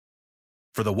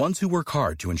For the ones who work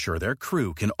hard to ensure their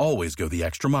crew can always go the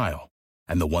extra mile,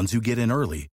 and the ones who get in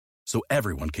early so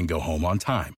everyone can go home on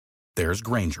time, there's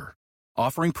Grainger,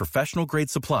 offering professional-grade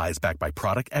supplies backed by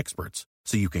product experts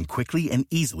so you can quickly and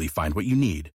easily find what you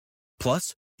need.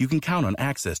 Plus, you can count on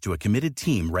access to a committed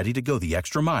team ready to go the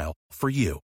extra mile for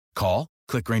you. Call,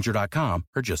 click Grainger.com,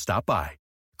 or just stop by.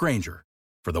 Grainger,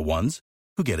 for the ones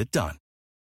who get it done.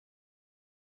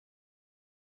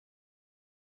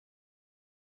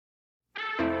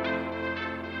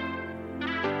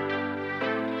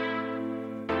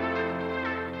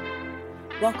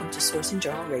 Welcome to Sourcing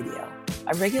Journal Radio,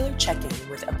 a regular check-in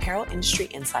with apparel industry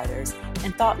insiders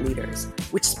and thought leaders,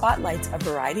 which spotlights a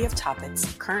variety of topics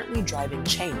currently driving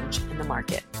change in the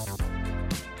market.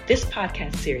 This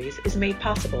podcast series is made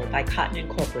possible by Cotton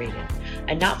Incorporated,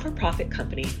 a not-for-profit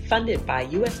company funded by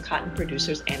U.S. cotton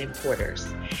producers and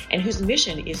importers, and whose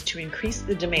mission is to increase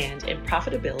the demand and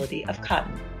profitability of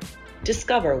cotton.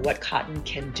 Discover what cotton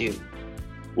can do.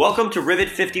 Welcome to Rivet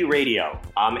 50 Radio.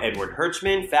 I'm Edward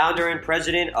Hertzman, founder and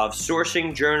president of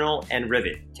Sourcing Journal and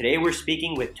Rivet. Today we're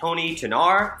speaking with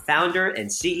Tonnaer, founder and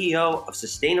CEO of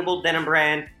sustainable denim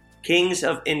brand Kings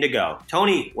of Indigo.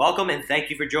 Tony, welcome and thank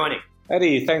you for joining.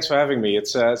 Eddie, thanks for having me.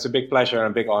 It's a big pleasure and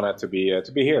a big honor to be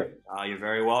here. You're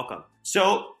very welcome.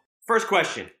 So, first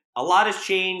question. A lot has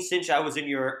changed since I was in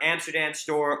your Amsterdam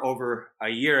store over a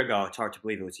year ago. It's hard to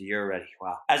believe it was a year already.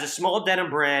 Wow. As a small denim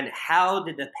brand, how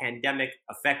did the pandemic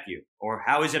affect you? Or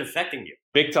how is it affecting you?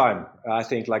 Big time. I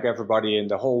think like everybody in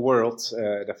the whole world,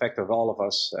 it affected all of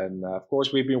us. And of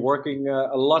course, we've been working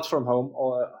a lot from home,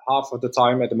 half of the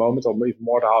time at the moment, or even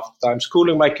more than half the time,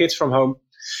 schooling my kids from home.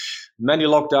 Many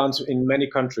lockdowns in many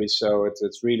countries, so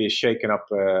it's really shaken up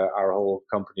our whole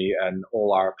company and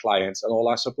all our clients and all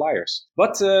our suppliers.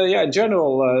 But in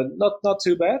general, not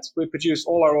too bad. We produced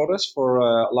all our orders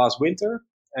for last winter,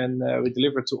 and we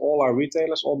delivered to all our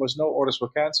retailers. Almost no orders were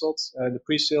cancelled. The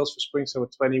pre-sales for Spring/Summer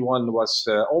 21 was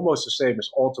almost the same as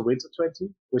Autumn/Winter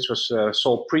 20, which was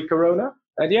sold pre-corona.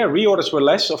 And reorders were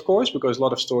less, of course, because a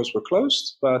lot of stores were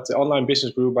closed. But the online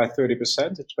business grew by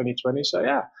 30% in 2020. So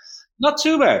not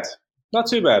too bad. Not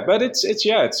too bad, but it's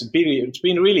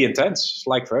been really intense,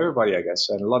 like for everybody, I guess,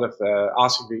 and a lot of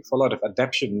asking for a lot of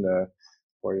adaptation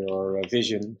for your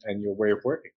vision and your way of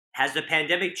working. Has the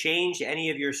pandemic changed any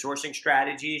of your sourcing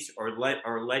strategies, or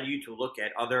led you to look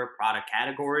at other product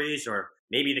categories, or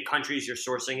maybe the countries you're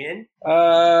sourcing in?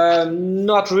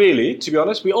 Not really, to be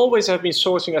honest. We always have been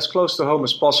sourcing as close to home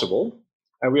as possible.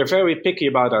 And we are very picky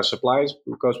about our supplies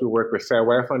because we work with Fair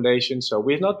Wear Foundation, so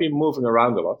we've not been moving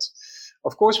around a lot.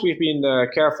 Of course, we've been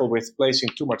careful with placing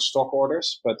too much stock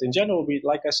orders, but in general,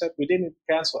 like I said, we didn't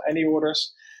cancel any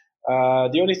orders.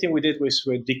 The only thing we did was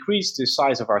we decreased the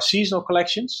size of our seasonal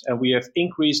collections, and we have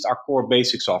increased our core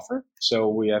basics offer. So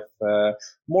we have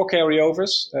more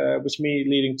carryovers, which means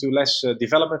leading to less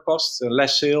development costs and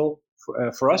less sale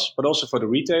for us, but also for the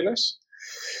retailers.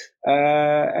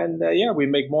 We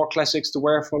make more classics to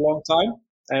wear for a long time.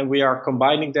 And we are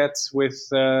combining that with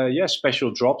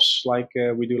special drops, like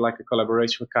we do like a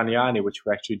collaboration with Kanyani, which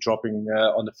we're actually dropping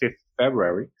on the 5th of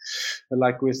February,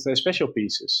 like with special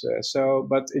pieces.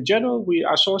 But in general,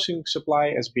 our sourcing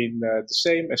supply has been the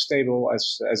same, as stable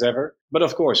as ever. But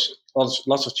of course,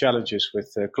 lots of challenges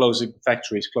with closing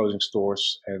factories, closing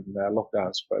stores, and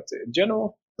lockdowns. But in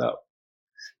general, no,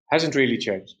 hasn't really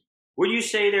changed. Would you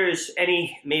say there's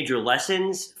any major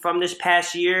lessons from this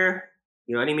past year?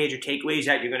 Any major takeaways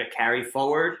that you're going to carry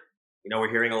forward? We're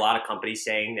hearing a lot of companies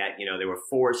saying that, they were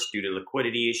forced due to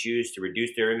liquidity issues to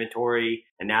reduce their inventory,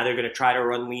 and now they're going to try to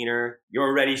run leaner. You're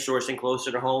already sourcing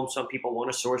closer to home. Some people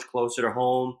want to source closer to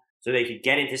home so they could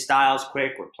get into styles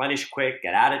quick, replenish quick,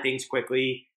 get out of things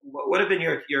quickly. What have been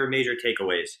your major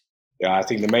takeaways? Yeah, I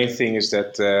think the main thing is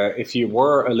that if you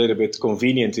were a little bit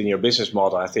convenient in your business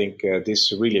model, I think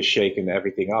this really has shaken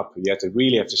everything up. You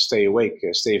really have to stay awake,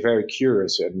 stay very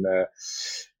curious. And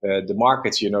the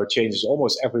market, changes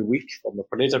almost every week from a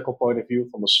political point of view,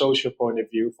 from a social point of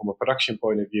view, from a production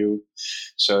point of view.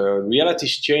 So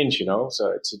realities change,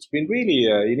 So it's been really,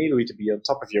 you need really to be on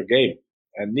top of your game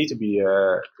and need to be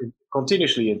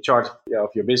continuously in charge of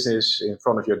your business, in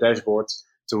front of your dashboard,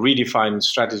 to redefine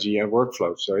strategy and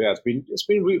workflow. So it's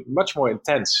been much more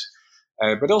intense,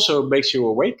 but also makes you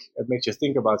awake. It makes you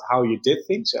think about how you did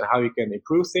things and how you can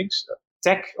improve things.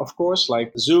 Tech, of course,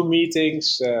 like Zoom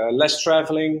meetings, less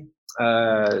traveling,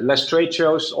 less trade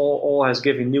shows, all has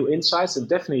given new insights, and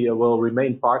definitely will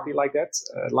remain partly like that.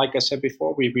 Like I said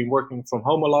before, we've been working from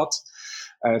home a lot,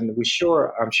 and I'm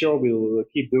sure we'll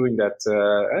keep doing that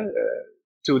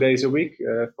 2 days a week.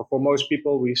 For most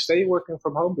people, we stay working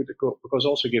from home because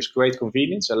also gives great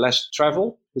convenience and less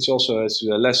travel, which also has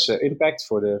less impact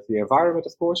for the environment,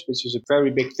 of course, which is a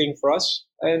very big thing for us.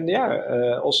 And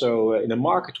also in a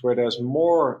market where there's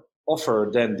more offer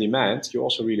than demand, you're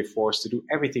also really forced to do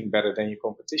everything better than your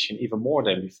competition, even more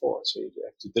than before. So you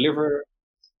have to deliver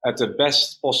at the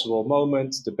best possible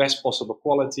moment, the best possible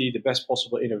quality, the best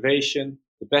possible innovation,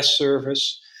 the best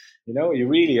service. You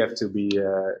really have to be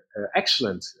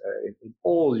excellent in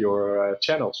all your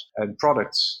channels and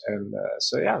products. And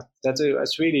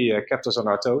that's really kept us on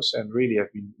our toes, and really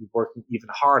have been working even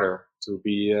harder to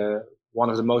be one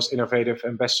of the most innovative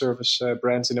and best service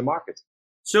brands in the market.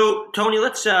 So, Tony,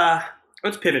 let's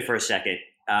pivot for a second.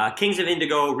 Kings of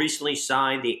Indigo recently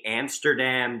signed the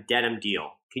Amsterdam Denim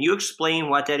Deal. Can you explain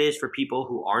what that is for people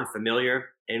who aren't familiar,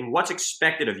 and what's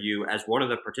expected of you as one of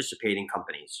the participating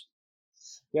companies?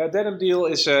 Yeah, Denim Deal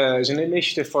is an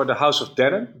initiative for the House of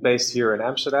Denim based here in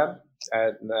Amsterdam.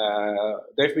 And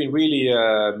they've been really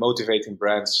motivating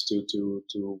brands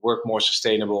to work more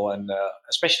sustainable and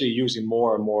especially using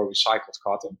more and more recycled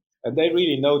cotton. And they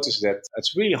really noticed that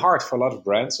it's really hard for a lot of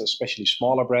brands, especially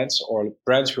smaller brands or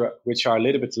brands which are a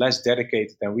little bit less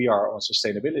dedicated than we are on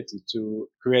sustainability, to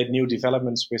create new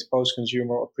developments with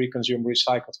post-consumer or pre-consumer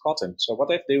recycled cotton. So what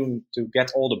they're doing to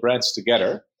get all the brands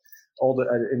together,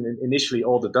 initially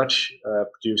all the Dutch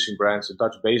producing brands, the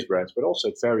Dutch-based brands, but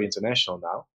also very international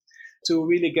now, to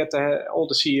really get all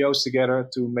the CEOs together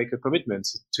to make a commitment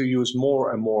to use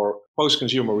more and more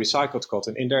post-consumer recycled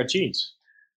cotton in their jeans.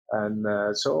 And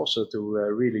so also to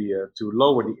really to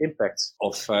lower the impact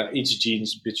of each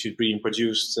jeans which is being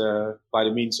produced by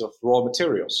the means of raw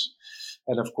materials.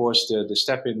 And of course, the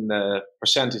step in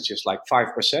percentage is like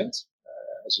 5%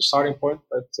 as a starting point.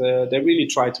 But they really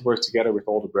try to work together with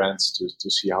all the brands to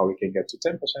see how we can get to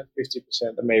 10%,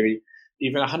 50%, and maybe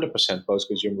even 100%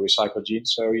 post-consumer recycled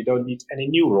jeans. So you don't need any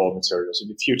new raw materials in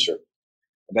the future.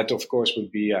 That, of course,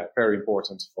 would be very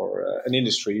important for an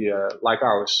industry like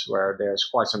ours, where there's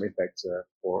quite some impact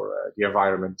for the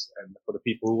environment and for the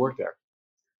people who work there.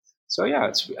 So,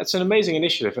 it's an amazing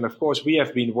initiative. And, of course, we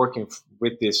have been working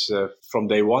with this from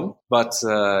day one. But,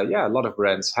 a lot of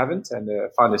brands haven't and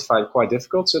find it quite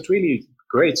difficult. So it's really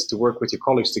great to work with your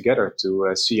colleagues together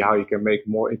to see how you can make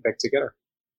more impact together.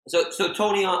 So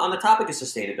Tony, on the topic of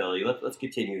sustainability, let's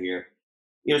continue here.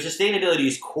 Sustainability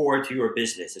is core to your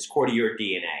business. It's core to your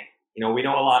DNA. We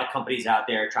know a lot of companies out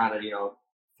there trying to,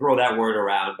 throw that word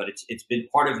around, but it's been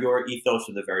part of your ethos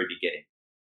from the very beginning.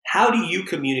 How do you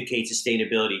communicate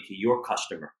sustainability to your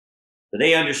customer so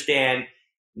they understand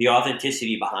the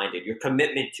authenticity behind it, your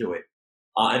commitment to it,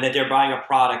 and that they're buying a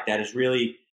product that is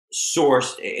really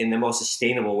sourced in the most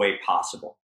sustainable way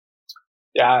possible?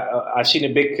 Yeah, I've seen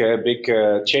a big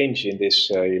change in this.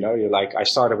 I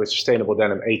started with sustainable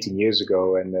denim 18 years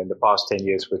ago, and in the past 10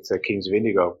 years with Kings of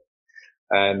Indigo.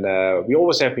 And we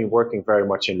always have been working very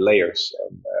much in layers.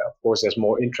 And of course, there's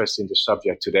more interest in the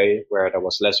subject today, where there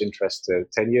was less interest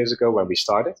 10 years ago when we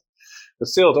started. But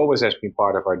still, it always has been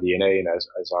part of our DNA and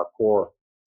as our core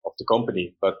of the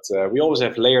company. But we always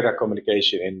have layered our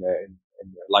communication in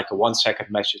like a 1-second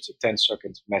message, a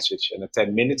 10-second message, and a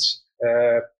 10 minutes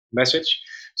message.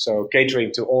 So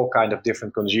catering to all kind of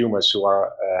different consumers who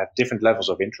are have different levels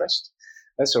of interest.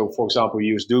 And so, for example, we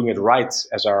use doing it right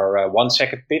as our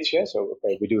 1-second pitch. Yeah? So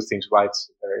we do things right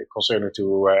concerning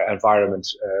to environment,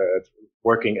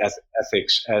 working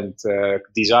ethics, and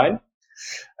design.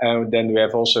 And then we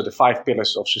have also the 5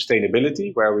 pillars of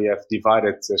sustainability, where we have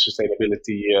divided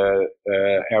sustainability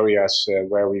areas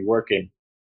where we work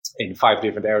in 5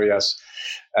 different areas.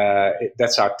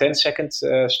 That's our 10-second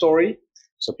story.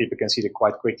 So people can see it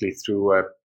quite quickly through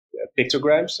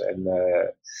pictograms. And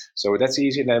so that's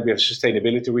easy. And then we have a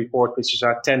sustainability report, which is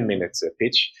our 10-minute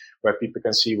pitch, where people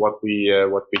can see what we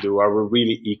do. Are we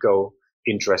really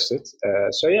eco-interested?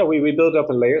 We build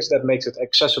up in layers that makes it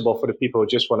accessible for the people who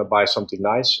just want to buy something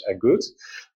nice and good,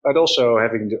 but also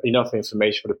having enough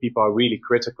information for the people who are really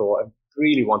critical and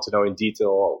really want to know in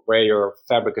detail where your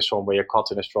fabric is from, where your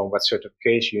cotton is from, what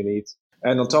certification you need.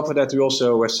 And on top of that, we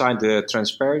also signed the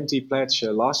Transparency Pledge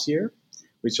last year,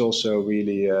 which also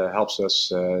really helps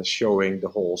us showing the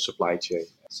whole supply chain.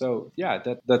 So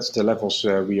that's the levels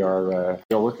we are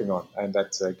working on, and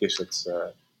that gives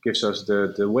us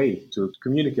the way to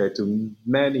communicate to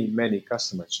many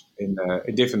customers in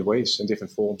different ways, in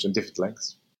different forms, and different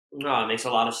lengths. No, it makes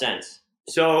a lot of sense.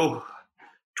 So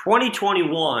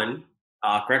 2021.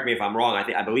 Correct me if I'm wrong.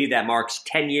 I believe that marks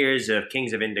 10 years of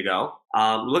Kings of Indigo.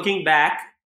 Looking back,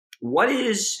 what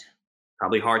is,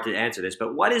 probably hard to answer this,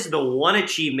 but what is the one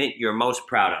achievement you're most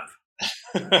proud of?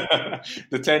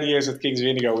 The 10 years at King's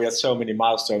Vinegar, we had so many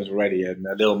milestones already, and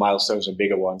little milestones and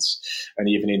bigger ones. And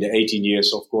even in the 18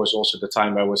 years, of course, also the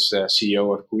time I was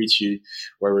CEO of Koichi,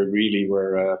 where we really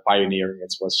were pioneering.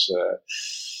 It was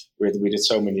we did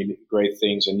so many great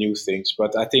things and new things.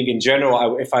 But I think in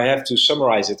general, if I have to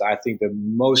summarize it, I think the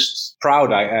most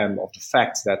proud I am of the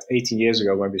fact that 18 years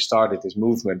ago when we started this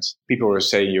movement, people were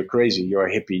saying, you're crazy, you're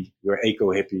a hippie, you're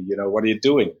eco-hippie, what are you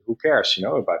doing? Who cares,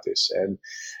 about this? And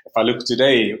if I look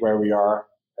today where we are,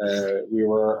 we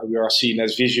are seen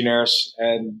as visionaries,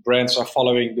 and brands are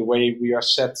following the way we are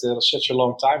set such a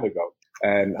long time ago.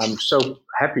 And I'm so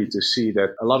happy to see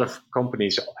that a lot of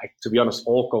companies, to be honest,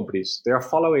 all companies, they are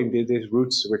following these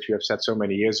routes which we have set so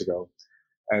many years ago.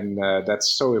 And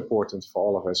that's so important for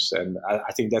all of us. And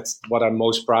I think that's what I'm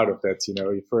most proud of, that,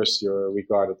 first you're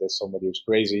regarded as somebody who's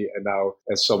crazy, and now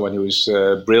as someone who's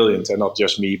brilliant, and not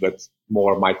just me, but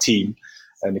more my team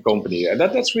and the company. And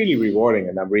that's really rewarding.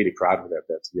 And I'm really proud of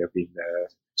that we have been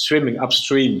swimming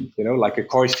upstream, like a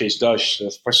koi fish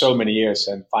does for so many years.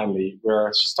 And finally,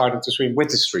 we're starting to swim with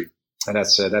the stream. And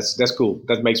that's cool.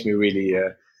 That makes me really,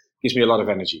 gives me a lot of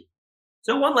energy.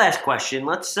 So one last question.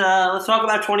 Let's talk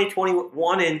about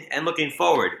 2021 and looking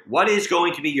forward. What is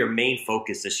going to be your main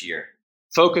focus this year?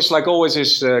 Focus, like always,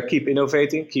 is keep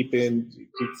innovating, keep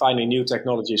finding new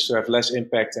technologies to have less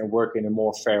impact and work in a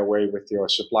more fair way with your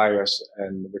suppliers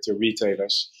and with your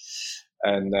retailers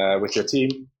and with your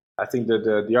team. I think that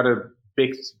the other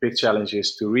big challenge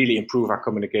is to really improve our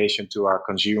communication to our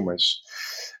consumers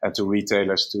and to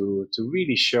retailers to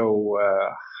really show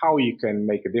how you can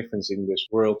make a difference in this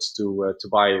world to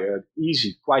buy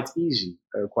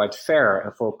quite fair,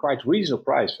 and for quite reasonable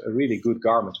price, a really good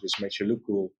garment which makes you look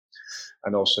cool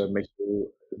and also makes you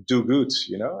do good,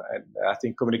 And I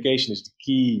think communication is the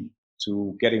key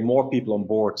to getting more people on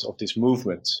board of this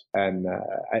movement. And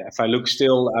if I look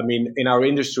still, in our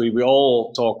industry, we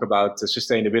all talk about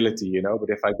sustainability, but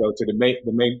if I go to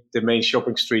the main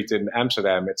shopping street in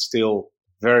Amsterdam, it's still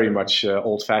very much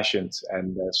old-fashioned,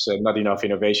 and there's not enough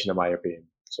innovation, in my opinion.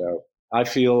 So I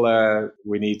feel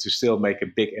we need to still make a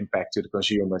big impact to the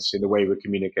consumers in the way we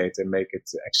communicate and make it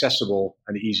accessible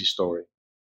and an easy story.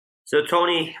 So,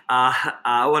 Tony,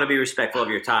 I want to be respectful of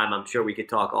your time. I'm sure we could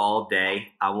talk all day.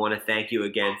 I want to thank you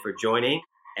again for joining,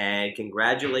 and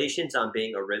congratulations on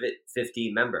being a Rivet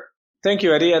 50 member. Thank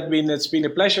you, Eddie. It's been a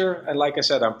pleasure. And like I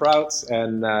said, I'm proud,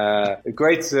 and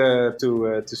great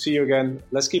to see you again.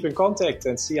 Let's keep in contact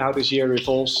and see how this year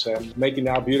evolves, and making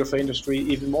our beautiful industry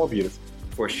even more beautiful.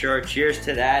 For sure. Cheers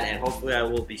to that. And hopefully I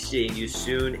will be seeing you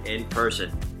soon in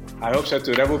person. I hope so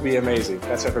too. That would be amazing.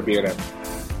 Let's have a beer then.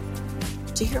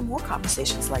 To hear more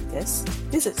conversations like this,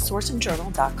 visit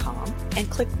sourceandjournal.com and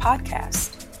click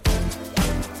podcast.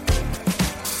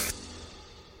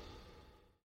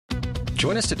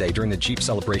 Join us today during the Jeep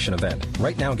Celebration event.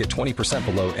 Right now, get 20%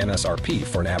 below MSRP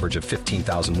for an average of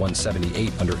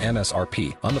 $15,178 under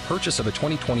MSRP on the purchase of a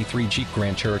 2023 Jeep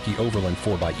Grand Cherokee Overland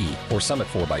 4xe or Summit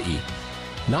 4xe.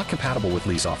 Not compatible with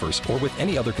lease offers or with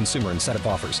any other consumer incentive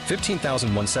offers.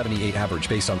 $15,178 average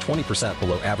based on 20%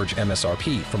 below average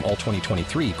MSRP from all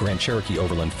 2023 Grand Cherokee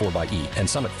Overland 4xe and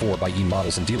Summit 4xe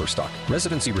models in dealer stock.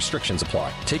 Residency restrictions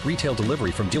apply. Take retail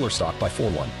delivery from dealer stock by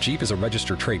 4/1. Jeep is a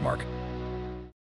registered trademark.